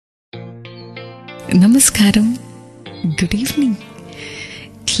നമസ്കാരം, good evening.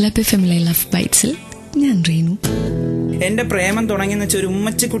 Club എഫ്എമ്മിലെ love ബൈറ്റ്സിൽ ഞാൻ റീനു. എന്റെ പ്രേമം തുടങ്ങിയെന്ന് വെച്ചാൽ ഒരു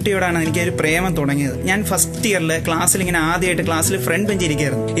ഉമ്മച്ചിക്കുട്ടിയോടാണ് എനിക്കൊരു പ്രേമം തുടങ്ങിയത്. ഞാൻ ഫസ്റ്റ് ഇയറിൽ ക്ലാസ്സിൽ ഇങ്ങനെ ആദ്യമായിട്ട് ക്ലാസ്സിൽ ഫ്രണ്ട് ബെഞ്ച്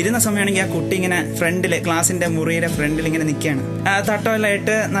ഇരിക്കുകയായിരുന്നു. ഇരുന്ന സമയമാണെങ്കിൽ ആ കുട്ടി ഇങ്ങനെ ഫ്രണ്ടില് ക്ലാസിന്റെ മുറിയുടെ ഫ്രണ്ടിൽ ഇങ്ങനെ നിൽക്കുകയാണ്.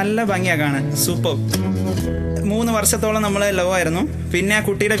 തട്ടോലായിട്ട് നല്ല ഭംഗിയാ കാണാൻ, സൂപ്പർ. 3 വർഷത്തോളം നമ്മൾ ലവ് ആയിരുന്നു. പിന്നെ ആ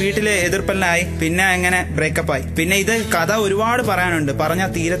കുട്ടിയുടെ വീട്ടില് എതിർപ്പെല്ലായി. പിന്നെ അങ്ങനെ ബ്രേക്കപ്പ് ആയി. പിന്നെ ഇത് കഥ ഒരുപാട് പറയാനുണ്ട്, പറഞ്ഞാൽ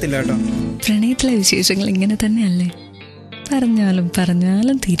തീരത്തില്ല കേട്ടോ. പ്രണയത്തിലെ വിശേഷങ്ങൾ ഇങ്ങനെ തന്നെയല്ലേ,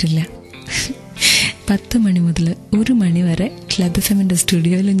 പറഞ്ഞാലും തീരില്ല. 10 മണി മുതൽ 1 മണി വരെ ക്ലബ് എഫ് എമ്മിന്റെ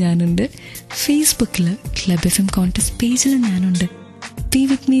സ്റ്റുഡിയോയിൽ ഞാനുണ്ട്. ഫേസ്ബുക്കിൽ ക്ലബ് എഫ് എം കോൺടെസ്റ്റ് പേജിൽ ഞാനുണ്ട്. B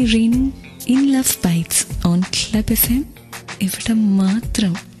with me Reenu in love bytes on club F M. ഇവിടെ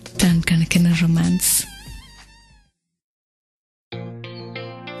മാത്രം ടൺ കണക്കിന് romance.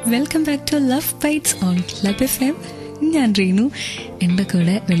 Welcome back to love bytes on club F M. ഞാൻ റീനു. എൻ്റെ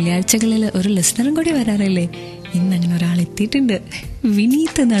കൂടെ വെള്ളിയാഴ്ചകളിൽ ഒരു ലിസണറും കൂടി വരാറില്ലേ, ഇന്ന് അങ്ങനെ ഒരാൾ എത്തിയിട്ടുണ്ട്.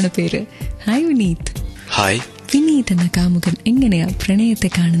 വിനീത് എന്നാണ് പേര്. ഹായ് വിനീത്. ഹായ്. വിനീത് എന്ന കാമുകൻ എങ്ങനെയാ പ്രണയത്തെ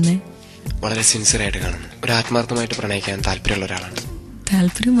കാണുന്നത്? വളരെ സിൻസിയർ ആയിട്ട് കാണുന്നു. ഒരു ആത്മാർത്ഥമായിട്ട് പ്രണയിക്കാൻ താല്പര്യമുള്ള ഒരാളാണ്.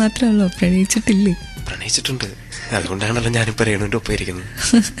 താല്പര്യം മാത്രമല്ലോ, പ്രണയിച്ചിട്ടില്ലേ? പ്രണയിച്ചിട്ടുണ്ട്, അതുകൊണ്ടാണല്ലോ ഞാനിപ്പോ രേണുവിന്റെ ഒപ്പം ഇരിക്കുന്നത്.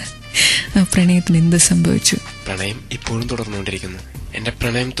 ആ പ്രണയത്തിന് എന്ത് സംഭവിച്ചു? പ്രണയം ഇപ്പോഴും തുടർന്നുകൊണ്ടിരിക്കുന്നു. എന്റെ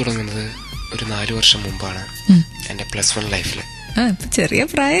പ്രണയം തുടങ്ങുന്നത് ഒരു 4 വർഷം മുമ്പാണ്. എന്റെ +1 ലൈഫില്. ചെറിയ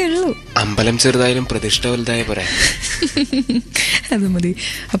പ്രായമുള്ളൂ. അമ്പലം ചെറുതായാലും പ്രതിഷ്ഠ വലുതായ പോരാ. അത് മതി.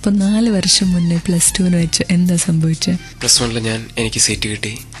 അപ്പൊ 4 വർഷം മുന്നേ +2 വെച്ച് എന്താ സംഭവിച്ചത്? +1 എനിക്ക് സീറ്റ്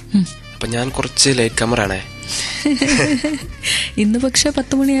കിട്ടി. അപ്പൊ ഞാൻ കുറച്ച് ലേറ്റ് കമറാണേ. ഇന്ന് പക്ഷെ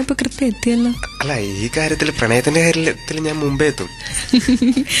 10 മണിയായപ്പോ കൃത്യം എത്തിയല്ലോ. അല്ല, ഈ കാര്യത്തിൽ പ്രണയത്തിന്റെ കാര്യത്തിൽ ഞാൻ മുമ്പേ എത്തും.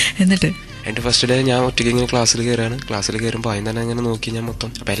 എന്നിട്ട് എന്റെ ഫസ്റ്റ് ഡേ ഞാൻ ഒറ്റയ്ക്ക് ഇങ്ങനെ ക്ലാസ്സിൽ കയറാണ്. ക്ലാസ്സിൽ കയറുമ്പോ ആദ്യം തന്നെ അങ്ങനെ നോക്കി ഞാൻ മൊത്തം.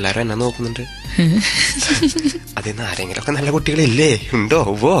 അപ്പൊ എല്ലാരും എന്നെ നോക്കുന്നുണ്ട്. അതിന്ന് ആരെങ്കിലും ഒക്കെ നല്ല കുട്ടികളില്ലേ, ഉണ്ടോ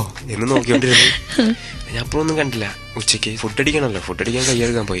ഓ എന്ന് നോക്കിക്കൊണ്ടിരുന്നു. ഞാൻ അപ്പോഴൊന്നും കണ്ടില്ല. ഉച്ചയ്ക്ക് ഫുഡ് അടിക്കണല്ലോ, ഫുഡ് അടിക്കാൻ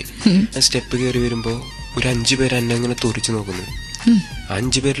കൈയെടുക്കാൻ പോയി. ഞാൻ സ്റ്റെപ്പ് കയറി വരുമ്പോ ഒരു 5 പേര് എന്നെ ഇങ്ങനെ തുറിച്ചു നോക്കുന്നു.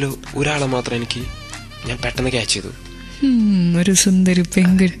 5 പേരിൽ ഒരാളെ മാത്രം ഞാൻ പെട്ടെന്ന് ക്യാച്ച് ചെയ്തു. ഒരു സുന്ദരി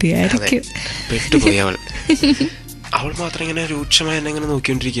പെൺകുട്ടിയായിരിക്കും. പെട്ടുപോയി അവൾ മാത്രം ഇങ്ങനെ രൂക്ഷമായി എന്നെ ഇങ്ങനെ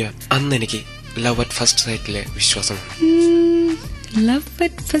നോക്കിക്കൊണ്ടിരിക്കുക. അന്ന് എനിക്ക് ലവ് അറ്റ് ഫസ്റ്റ് സൈറ്റിലെ വിശ്വാസം. ലവ്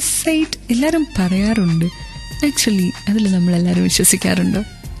അറ്റ് ഫസ്റ്റ് സൈറ്റ് എല്ലാരും പറയാറുണ്ട്. ആക്ച്വലി അതിൽ നമ്മളെല്ലാരും വിശ്വസിക്കാറുണ്ടോ?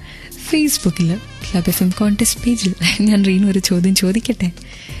 ഫേസ്ബുക്കില് ക്ലബ് എഫ് എം കോൺടെസ്റ്റ് പേജിൽ ഞാൻ റീനു ഒരു ചോദ്യം ചോദിക്കട്ടെ.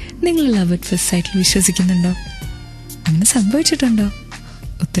 നിങ്ങൾ ലവ് അറ്റ് ഫസ്റ്റ് സൈറ്റിൽ വിശ്വസിക്കുന്നുണ്ടോ? അങ്ങനെ സംഭവിച്ചിട്ടുണ്ടോ?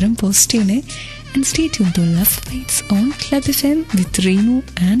 ഉത്തരം പോസ്റ്റ് ചെയ്യണേ. And stay tuned to Love Bytes on Club FM with Renu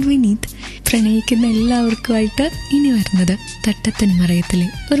and Vineet. പ്രണയിക്കുന്ന എല്ലാവർക്കുമായിട്ട് ഇനി വരുന്നത് തട്ടത്തിൻ മറയത്തിലെ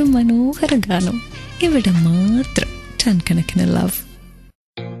ഒരു മനോഹര ഗാനം. ഇവിടെ മാത്രം ടൺ കണക്കിന് love.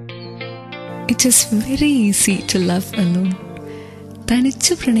 It is very easy to love alone.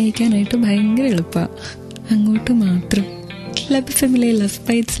 തനിച്ച് പ്രണയിക്കാനായിട്ട് ഭയങ്കര എളുപ്പമാണ്. അങ്ങോട്ട് മാത്രം. ക്ലബ് ഫെമിലെ ലവ്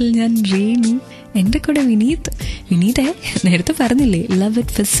ബൈറ്റ്സിൽ ഞാൻ റീനു, എന്റെ കൂടെ വിനീതേ നേരത്തെ പറഞ്ഞില്ലേ ലവ്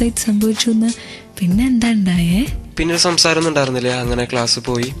അറ്റ് ഫസ്റ്റ് സൈറ്റ് സംഭവിച്ചു എന്ന്. പിന്നെ എന്താ ഉണ്ടായേ? പിന്നെ സംസാരം ഒന്നും ഉണ്ടായിരുന്നില്ല. അങ്ങനെ ക്ലാസ്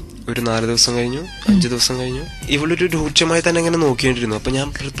പോയി ഒരു 4 ദിവസം കഴിഞ്ഞു, 5 ദിവസം കഴിഞ്ഞു. ഇവളൊരു രൂക്ഷമായി തന്നെ ഇങ്ങനെ നോക്കിക്കൊണ്ടിരുന്നു. അപ്പൊ ഞാൻ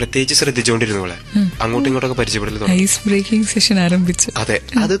പ്രത്യേകിച്ച് ശ്രദ്ധിച്ചുകൊണ്ടിരുന്നു. അവളെ അങ്ങോട്ടും ഇങ്ങോട്ടൊക്കെ പരിചയപ്പെടൽ ഐസ് ബ്രേക്കിംഗ് സെഷൻ ആരംഭിച്ചു. അതെ,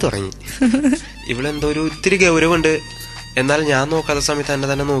 അത് തുടങ്ങി. ഇവളെന്തോ ഒരു ഇത്തിരി ഗൗരവമുണ്ട്. എന്നാൽ ഞാൻ നോക്കാത്ത സമയത്ത് എന്നെ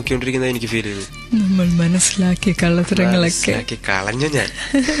തന്നെ നോക്കിക്കൊണ്ടിരിക്കുന്നത് എനിക്ക് ഫീൽ ചെയ്തു. നമ്മൾ മനസ്സിലാക്കിയ കള്ളത്തരങ്ങളൊക്കെ കളഞ്ഞു ഞാൻ.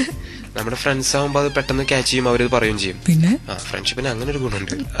 നമ്മുടെ ഫ്രണ്ട്സ് ആവുമ്പോ അത് പെട്ടെന്ന് ക്യാച്ച് ചെയ്യും, അവരത് പറയുകയും ചെയ്യും. പിന്നെ ഫ്രണ്ട്ഷിപ്പിന് അങ്ങനെ ഒരു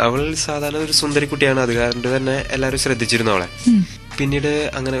ഗുണമുണ്ട്. അവൾ സാധാരണ ഒരു സുന്ദരി കുട്ടിയാണ്, അത് കാരണം തന്നെ എല്ലാവരും ശ്രദ്ധിച്ചിരുന്നു അവളെ. പിന്നീട്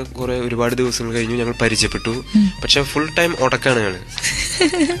അങ്ങനെ ഒരുപാട് ദിവസങ്ങൾ കഴിഞ്ഞു, ഞങ്ങൾ പരിചയപ്പെട്ടു. പക്ഷെ ഫുൾ ടൈം ഉടക്കാണ് ഞങ്ങള്.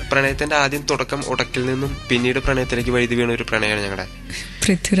 പ്രണയത്തിന്റെ ആദ്യം തുടക്കം ഉടക്കിൽ നിന്നും പിന്നീട് പ്രണയത്തിലേക്ക് വഴുതി വീണ ഒരു പ്രണയമാണ് ഞങ്ങളുടെ.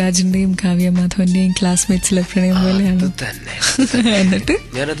 പൃഥ്വിരാജിന്റെയും കാവ്യമാധവന്റെയും ക്ലാസ്മേറ്റ്സിലെ പ്രണയം പോലെയാണ് തന്നെ. എന്നിട്ട്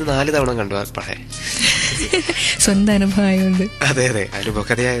ഞാനത് 4 തവണ കണ്ടു. പഴയ സ്വന്തം അനുഭവമായതുകൊണ്ട്. അതെ,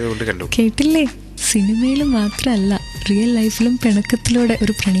 അനുഭവകഥയായതുകൊണ്ട് കണ്ടു. കേട്ടില്ലേ, സിനിമയിലും മാത്രമല്ല റിയൽ ലൈഫിലും പിണക്കത്തിലൂടെ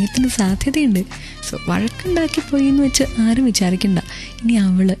ഒരു പ്രണയത്തിന് സാധ്യതയുണ്ട്. സോ വഴക്കുണ്ടാക്കി പോയി എന്ന് വെച്ച് ആരും വിചാരിക്കണ്ട ഇനി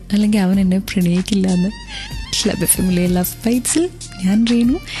അവള് അല്ലെങ്കിൽ അവൻ എന്നെ പ്രണയിക്കില്ല എന്ന്. ക്ലബ് എഫ്എമ്മിലെ ലവ് ബൈറ്റ്സിൽ ഞാൻ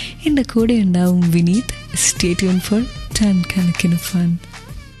റീനു, എന്റെ കൂടെ ഉണ്ടാവും Vineeth. Stay tune four ton കണക്കിന് ഫൺ.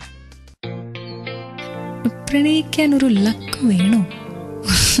 പ്രണയിക്കാൻ ഒരു ലക്ക് വേണോ?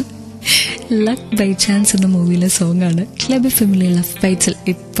 ലക്ക് ബൈ ചാൻസ് എന്ന മൂവിയിലെ സോങ്ങാണ് ക്ലബ് എഫ്എമ്മിലെ ലവ് ബൈറ്റ്സിൽ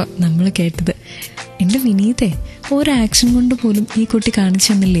ഇപ്പം നമ്മൾ കേട്ടത്. എന്റെ വിനീതേ, ഒരു ആക്ഷൻ കൊണ്ട് പോലും ഈ കുട്ടി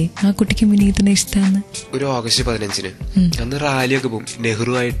കാണിച്ചെന്നില്ലേ ആ കുട്ടിക്ക് വിനീതിനെ ഇഷ്ടമാണ്. ഒരു ഓഗസ്റ്റ് 15-ന് അന്ന് റാലിയൊക്കെ പോകും.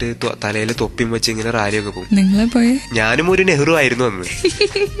 നെഹ്റു ആയിട്ട് തലയിൽ തൊപ്പിയും വെച്ച് ഇങ്ങനെ റാലിയൊക്കെ പോകും. നിങ്ങളെ പോയെ? ഞാനും ഒരു നെഹ്റു ആയിരുന്നു അന്ന്.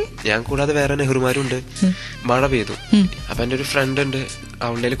 ഞാൻ കൂടാതെ വേറെ നെഹ്റുമാരും ഉണ്ട്. മഴ പെയ്തു. അപ്പൊ എന്റെ ഒരു ഫ്രണ്ട് ഉണ്ട്,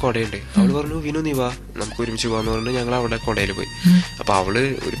 അവളുടെ കൊടയുണ്ട്. അവള് പറഞ്ഞു വിനു നീ വാ നമുക്ക് ഒരുമിച്ച് പോവാന്ന് പറഞ്ഞിട്ട് ഞങ്ങൾ അവിടെ കൊടയിൽ പോയി. അപ്പൊ അവള്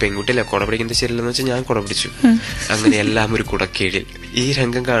ഒരു പെൺകുട്ടിയല്ല, കൊട പിടിക്കുന്നത് ശരിയല്ലെന്ന് വെച്ചാൽ ഞാൻ കൊട പിടിച്ചു. അങ്ങനെ എല്ലാം ഒരു കുടക്കീഴിൽ. ഈ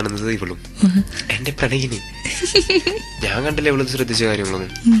രംഗം കാണുന്നത് ഇവളും എന്റെ പ്രണയിനി. ഞാൻ കണ്ടില്ല ഇവളത് ശ്രദ്ധിച്ച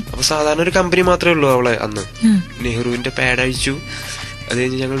കാര്യങ്ങളൊന്നും. അപ്പൊ സാധാരണ ഒരു കമ്പനി മാത്രമേ ഉള്ളൂ അവളെ അന്ന്. നെഹ്റുവിന്റെ പാഡ് അഴിച്ചു. അത്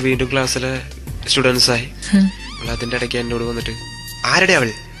കഴിഞ്ഞ് ഞങ്ങൾ വീണ്ടും ക്ലാസ്സിലെ സ്റ്റുഡൻസ് ആയി. അതിന്റെ ഇടയ്ക്ക് എന്നോട് വന്നിട്ട് ആരുടെ അവൾ?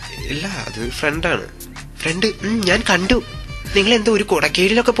 ഇല്ല അത് ഫ്രണ്ടാണ്. ഫ്രണ്ട്? ഞാൻ കണ്ടു, നിങ്ങൾ എന്തോ ഒരു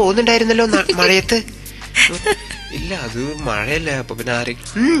കുടക്കീഴിലൊക്കെ പോകുന്നുണ്ടായിരുന്നല്ലോ മഴയത്ത്. ഇല്ല അത് മഴയല്ല. അപ്പൊ പിന്നെ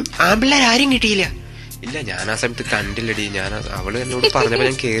ആമ്പിള്ളേർ ആരും കിട്ടിയില്ല. ഇല്ല ഞാൻ ആ സമയത്ത് കണ്ടില്ലടി, ഞാൻ അവള് എന്നോട് പറഞ്ഞപ്പോ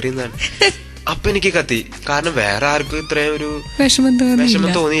ഞാൻ കേറിയതാണ്. അപ്പൊ എനിക്ക് കത്തി. കാരണം വേറെ ആർക്കും ഇത്രയും ഒരു വിഷമം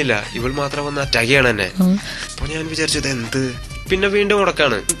തോന്നിയില്ല. ഇവൾ മാത്രം വന്ന് അറ്റാക്ക് ചെയ്യണം എന്നെ. അപ്പൊ ഞാൻ വിചാരിച്ചത് എന്ത്. പിന്നെ വീണ്ടും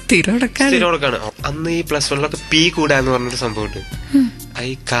ഉടക്കാണ്, സ്ഥിരം ഉടക്കാണ്. അന്ന് ഈ +1 പി കൂടാന്ന് പറഞ്ഞൊരു സംഭവമുണ്ട്.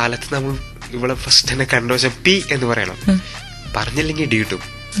 ഈ കാലത്ത് നമ്മൾ ഇവിടെ ഫസ്റ്റ് തന്നെ കണ്ട വശം പി എന്ന് പറയണം. പറഞ്ഞില്ലെങ്കിൽ ഇടി കിട്ടും.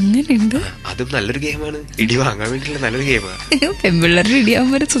 അതും നല്ലൊരു ഗെയിമാണ്. ഇടി വാങ്ങാൻ വേണ്ടിയുള്ള നല്ലൊരു ഗെയിമാണ്. പെൺപിള്ളേരുടെ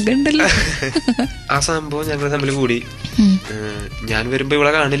ഇടിയാകുമ്പോ സുഖമുണ്ടല്ലോ. ആ സംഭവം ഞങ്ങൾ തമ്മിൽ കൂടി. ഞാൻ വരുമ്പോ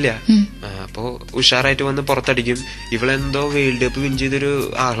ഇവളെ കാണില്ല. അപ്പൊ ഉഷാറായിട്ട് വന്ന് പുറത്തടിക്കും. ഇവളെന്തോ വേൾഡ് കപ്പ് വിൻ ചെയ്തൊരു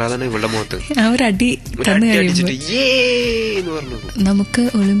ആഹ്ലാദാണ് ഇവളുടെ മുഖത്ത്. അടിച്ചിട്ട് എന്ന് പറഞ്ഞു. നമുക്ക്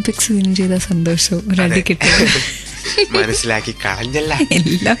ഒളിമ്പിക്സ് വിൻ ചെയ്ത സന്തോഷവും ഒരു അടി കിട്ടും. മനസ്സിലാക്കി കളഞ്ഞല്ല.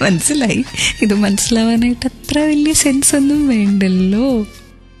 എല്ലാം മനസ്സിലായി. ഇത് മനസ്സിലാവാനായിട്ട് അത്ര വലിയ സെൻസ് ഒന്നും വേണ്ടല്ലോ.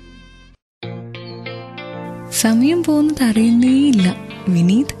 സമയം പോകുന്നത് അറിയുന്നേയില്ല.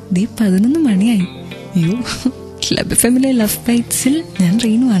 വിനീത് ദേ 11 മണിയായി. അയ്യോ, ക്ലബ് എഫ്എമ്മിലെ ലവ് ബൈറ്റ്സിൽ ഞാൻ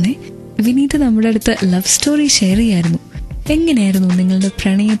റീനു ആണേ. വിനീത് നമ്മുടെ അടുത്ത് ലവ് സ്റ്റോറി ഷെയർ ചെയ്യായിരുന്നു. എങ്ങനെയായിരുന്നു നിങ്ങളുടെ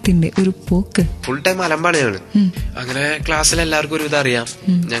പ്രണയത്തിന്റെ ഒരു പോക്ക്? ഫുൾ ടൈം അലമ്പാണ് ഞങ്ങള്. അങ്ങനെ ക്ലാസ്സിൽ എല്ലാവർക്കും ഒരു ഇതറിയാം,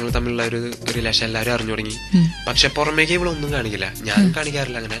 ഞങ്ങൾ തമ്മിലുള്ള ഒരു റിലേഷൻ എല്ലാവരും അറിഞ്ഞു തുടങ്ങി. പക്ഷെ പുറമേക്ക് ഇവളൊന്നും കാണിക്കില്ല, ഞാൻ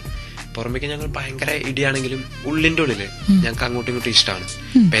കാണിക്കാറില്ല. അങ്ങനെ പുറമേക്ക് ഞങ്ങൾ ഭയങ്കര ഇടിയാണെങ്കിലും ഉള്ളിന്റെ ഉള്ളില് ഞങ്ങൾക്ക് അങ്ങോട്ടും ഇങ്ങോട്ടും ഇഷ്ടമാണ്.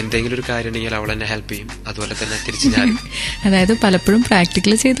 അപ്പൊ എന്തെങ്കിലും ഒരു കാര്യം ഉണ്ടെങ്കിൽ അവൾ എന്നെ ഹെൽപ്പ് ചെയ്യും. അതുപോലെ തന്നെ തിരിച്ച് ഞാൻ. അതായത് പലപ്പോഴും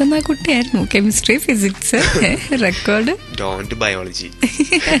പ്രാക്ടിക്കൽ ചെയ്തെന്ന കുട്ടിയായിരുന്നു. Chemistry, physics, record, don't biology.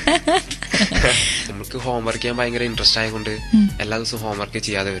 നമുക്ക് ഹോംവർക്ക് ചെയ്യാൻ ഭയങ്കര ഇൻട്രസ്റ്റ് ആയതുകൊണ്ട് എല്ലാ ദിവസവും ഹോംവർക്ക്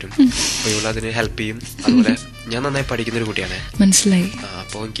ചെയ്യാതെ വരും. അപ്പൊ ഇവൾ അതിന് ഹെൽപ്പ് ചെയ്യും. അതുപോലെ ഞാൻ നന്നായി പഠിക്കുന്ന ഒരു കുട്ടിയാണ്. മനസ്സിലായി.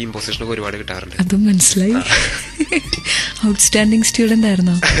 അപ്പൊ എനിക്ക് ഇമ്പോസിഷനൊക്കെ ഒരുപാട് കിട്ടാറുണ്ട്. അതും മനസ്സിലായി. ഔട്ട്സ്റ്റാൻഡിംഗ് സ്റ്റുഡന്റ്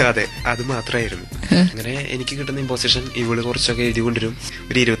ആയിരുന്നോ? അതെ, അത് മാത്രമായിരുന്നു. അങ്ങനെ എനിക്ക് കിട്ടുന്ന ഇമ്പോസിഷൻ ഇവള് കുറച്ചൊക്കെ എഴുതി കൊണ്ടുവരും.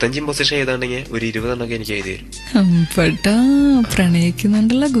 ഒരു 25 ഇമ്പോസിഷൻ എഴുതാണ്ടെങ്കിൽ ഒരു 20 എണ്ണൊക്കെ എനിക്ക് എഴുതി തരും.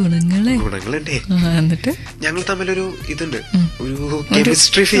 പ്രണയിക്കുന്നുണ്ടല്ലോ ഗുണങ്ങളുണ്ട്. എന്നിട്ട് ഞങ്ങൾ തമ്മിലൊരു ഇതുണ്ട്, ഒരു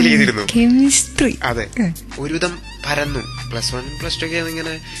കെമിസ്ട്രി ഫീൽ ചെയ്തിരുന്നു. കെമിസ്ട്രി. അതെ, ഒരുവിധം പരന്നു. +1 +2 ഒക്കെ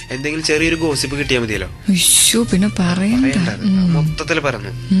ഇങ്ങനെ എന്തെങ്കിലും ചെറിയൊരു ഗോസിപ്പ് കിട്ടിയാൽ മതിയല്ലോ. പിന്നെ മൊത്തത്തിൽ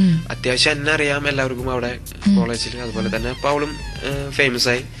പരന്നു. അത്യാവശ്യം എന്നെ അറിയാം എല്ലാവർക്കും അവിടെ കോളേജിൽ. അതുപോലെ തന്നെ ഇപ്പൊ അവളും ഫേമസ്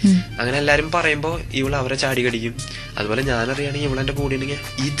ആയി. അങ്ങനെ എല്ലാരും പറയുമ്പോ ഇവള് അവരെ ചാടി കടിക്കും. അതുപോലെ ഞാൻ അറിയാണെങ്കിൽ ഇവളെന്റെ കൂടെ ഉണ്ടെങ്കിൽ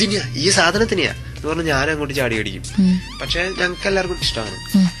ഇതിനെയാ ഈ സാധനത്തിനെയാ എന്ന് പറഞ്ഞ് ഞാൻ അങ്ങോട്ട് ചാടി കടിക്കും. പക്ഷെ ഞങ്ങൾക്ക് എല്ലാവർക്കും ഇഷ്ടമാണ്.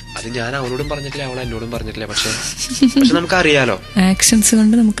 അത് ഞാൻ അവളോടും പറഞ്ഞിട്ടില്ല, അവൾ എന്നോടും പറഞ്ഞിട്ടില്ല. പക്ഷെ നമുക്കറിയാലോ, ആക്ഷൻസ്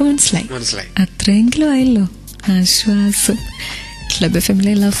കൊണ്ട് നമുക്ക് മനസ്സിലായി. അത്രയെങ്കിലും ആയല്ലോ, ആശ്വാസം. ക്ലബ്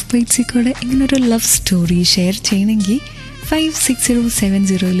എഫ്എമ്മിലെ ലവ് ബൈറ്റ്സിൽ കൂടെ ഇങ്ങനൊരു ലവ് സ്റ്റോറി ഷെയർ ചെയ്യണമെങ്കിൽ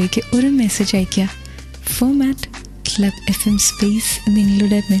 56070 ഒരു മെസ്സേജ് അയക്കുക. ഫോർമാറ്റ് ക്ലബ് FM സ്പേസ്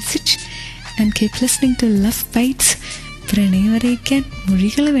നിങ്ങളുടെ message and keep listening to love bytes. പ്രണയം അറിയിക്കാൻ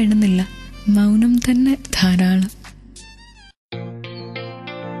മൊഴികൾ വേണമെന്നില്ല, മൗനം തന്നെ ധാരാളം.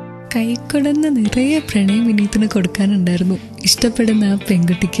 കൈക്കൊടുന്ന നിറയെ പ്രണയം വിനീതിന് കൊടുക്കാനുണ്ടായിരുന്നു ഇഷ്ടപ്പെടുന്ന ആ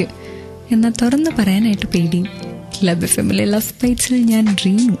പെൺകുട്ടിക്ക്. എന്നാൽ തുറന്ന് പറയാനായിട്ട് പേടിയും. ക്ലബ് എഫ്എമ്മിലെ ലവ് ബൈറ്റ്സിൽ ഞാൻ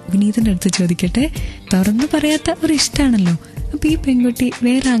റീനു വിനീതിന്റെ അടുത്ത് ചോദിക്കട്ടെ, തുറന്നു പറയാത്ത ഒരു ഇഷ്ടമാണല്ലോ. അപ്പൊ ഈ പെൺകുട്ടി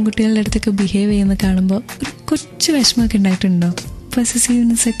വേറെ ആൺകുട്ടികളുടെ അടുത്തൊക്കെ ബിഹേവ് ചെയ്യുന്ന കാണുമ്പോ ഒരു കൊച്ചു വിഷമമൊക്കെ ഉണ്ടായിട്ടുണ്ടോ?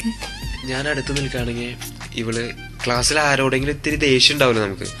 പൊസസീവ്നെസ് ഒക്കെ? ഞാൻ അടുത്ത് നിൽക്കുകയാണെങ്കിൽ ഇവള് ക്ലാസ്സിൽ ആരോടെങ്കിലും ഇത്തിരി ദേഷ്യം ഉണ്ടാവില്ല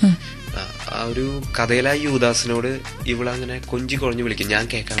നമുക്ക്. ആ ഒരു കഥയിലെ യൂദാസിനോട് ഇവളങ്ങനെ കൊഞ്ചി കുഴഞ്ഞു വിളിക്കും, ഞാൻ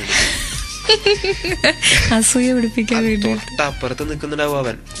കേൾക്കാൻ വേണ്ടി. അസൂയ പിടിപ്പിക്കാൻ വേണ്ടി. തൊട്ടപ്പുറത്ത് നിൽക്കുന്നുണ്ടാവും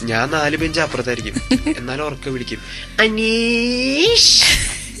അവൻ, ഞാൻ 4 ബെഞ്ച് അപ്പുറത്തായിരിക്കും. എന്നാലും ഉറക്കെ വിളിക്കും, അനീഷ്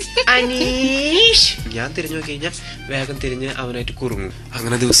അനീഷ്. ഞാൻ തിരിഞ്ഞു നോക്കി കഴിഞ്ഞാൽ വേഗം തിരിഞ്ഞ് അവനായിട്ട് കുറുങ്ങും.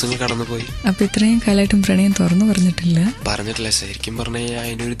 അങ്ങനെ ദിവസങ്ങൾ കടന്നുപോയി. അപ്പൊ ഇത്രയും കാലമായിട്ടും പ്രണയം തുറന്നു പറഞ്ഞിട്ടില്ല. ശരിക്കും പറഞ്ഞ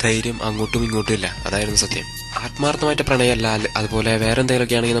അതിന്റെ ഒരു ധൈര്യം അങ്ങോട്ടും ഇങ്ങോട്ടും ഇല്ല. അതായിരുന്നു സത്യം. ആത്മാർത്ഥമായിട്ട് പ്രണയമല്ല, അതുപോലെ വേറെ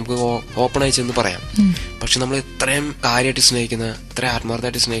എന്തെങ്കിലുമൊക്കെ ആണെങ്കിൽ നമുക്ക് ഓപ്പൺ ആയി ചെന്ന് പറയാം. പക്ഷെ നമ്മൾ ഇത്രയും കാര്യമായിട്ട് സ്നേഹിക്കുന്ന, ഇത്രയും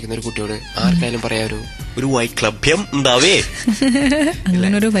ആത്മാർത്ഥമായിട്ട് സ്നേഹിക്കുന്ന ഒരു കുട്ടിയോട് ആർക്കായാലും പറയാൻ ഒരു ഒരു വൈക്ലഭ്യം ഉണ്ടാവേ.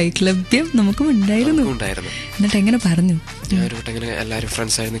 അങ്ങനെ ഒരു വൈക്ലഭ്യം നമുക്കും ഉണ്ടായിരുന്നു. എന്നിട്ട് എങ്ങനെ പറഞ്ഞു? ഞാൻ ഒരു വട്ടം ഇങ്ങനെ എല്ലാരും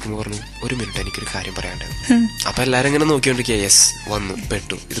ഫ്രണ്ട്സ് ആയി നിൽക്കുമ്പോൾ പറഞ്ഞു, ഒരു മിനിറ്റ് എനിക്കൊരു കാര്യം പറയാനുണ്ട്. അപ്പൊ എല്ലാരും ഇങ്ങനെ നോക്കിക്കൊണ്ടിരിക്കുക. യെസ്, വന്നു,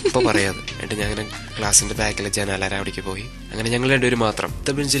 പെട്ടു, ഇതിപ്പോ പറയാതെ. എന്നിട്ട് ഞാൻ അങ്ങനെ ക്ലാസിന്റെ ബാക്കിലെ ജനാലാര അവിടേക്ക് പോയി. അങ്ങനെ ഞങ്ങൾ രണ്ടുപേരും മാത്രം.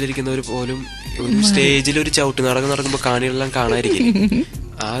 ബെഞ്ചിലിരിക്കുന്നവർ പോലും ഒരു സ്റ്റേജിൽ ഒരു ചവിട്ട് നാടകം നടക്കുമ്പോ കാണികളെല്ലാം കാണാതിരിക്കും.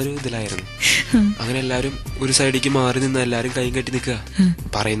 ആ ഒരു ഇതിലായിരുന്നു. അങ്ങനെ എല്ലാരും ഒരു സൈഡിലേക്ക് മാറി നിന്ന് എല്ലാരും കൈ കെട്ടി നിൽക്കുക,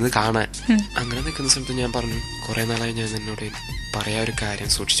 പറയുന്നത് കാണാൻ. അങ്ങനെ നിൽക്കുന്ന സമയത്ത് ഞാൻ പറഞ്ഞു, കുറെ നാളായി ഞാൻ നിന്നോട് പറയാ ഒരു കാര്യം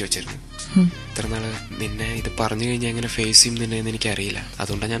സൂക്ഷിച്ചു വെച്ചിരുന്നു. ഇത്ര നാള് നിന്നെ ഇത് പറഞ്ഞു കഴിഞ്ഞാൽ എങ്ങനെ ഫേസ് ചെയ്യും നിന്നെ എന്ന് എനിക്കറിയില്ല.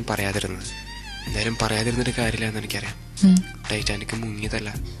 അതുകൊണ്ടാണ് ഞാൻ പറയാതിരുന്നത്. എന്തായാലും പറയാതിരുന്നിട്ട് കാര്യമില്ല എന്ന് എനിക്കറിയാം. ടൈറ്റാനിക് മുങ്ങിയതല്ല,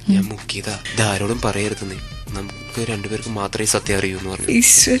 ഞാൻ മുക്കിയതാ. ഇതാരോടും പറയരുത്, നീ നമുക്ക് രണ്ടുപേർക്ക് മാത്രമേ സത്യം അറിയൂ എന്ന് പറഞ്ഞു.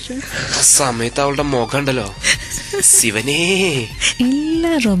 ആ സമയത്ത് അവളുടെ മുഖം ഉണ്ടല്ലോ, ശിവനേ.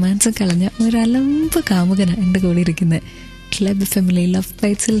 എല്ലാ റൊമാൻസും കളഞ്ഞ ഒരു അലമ്പ് കാമുകനാ എന്റെ കൂടെ ഇരിക്കുന്നത്. ക്ലബ് ഫാമിലി ലവ്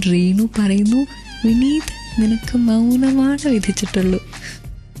ബൈറ്റ്സിൽ റീനു പറയുന്നു, വിനീത് നിനക്ക് മൗനമാണ് വിധിച്ചിട്ടുള്ളൂ.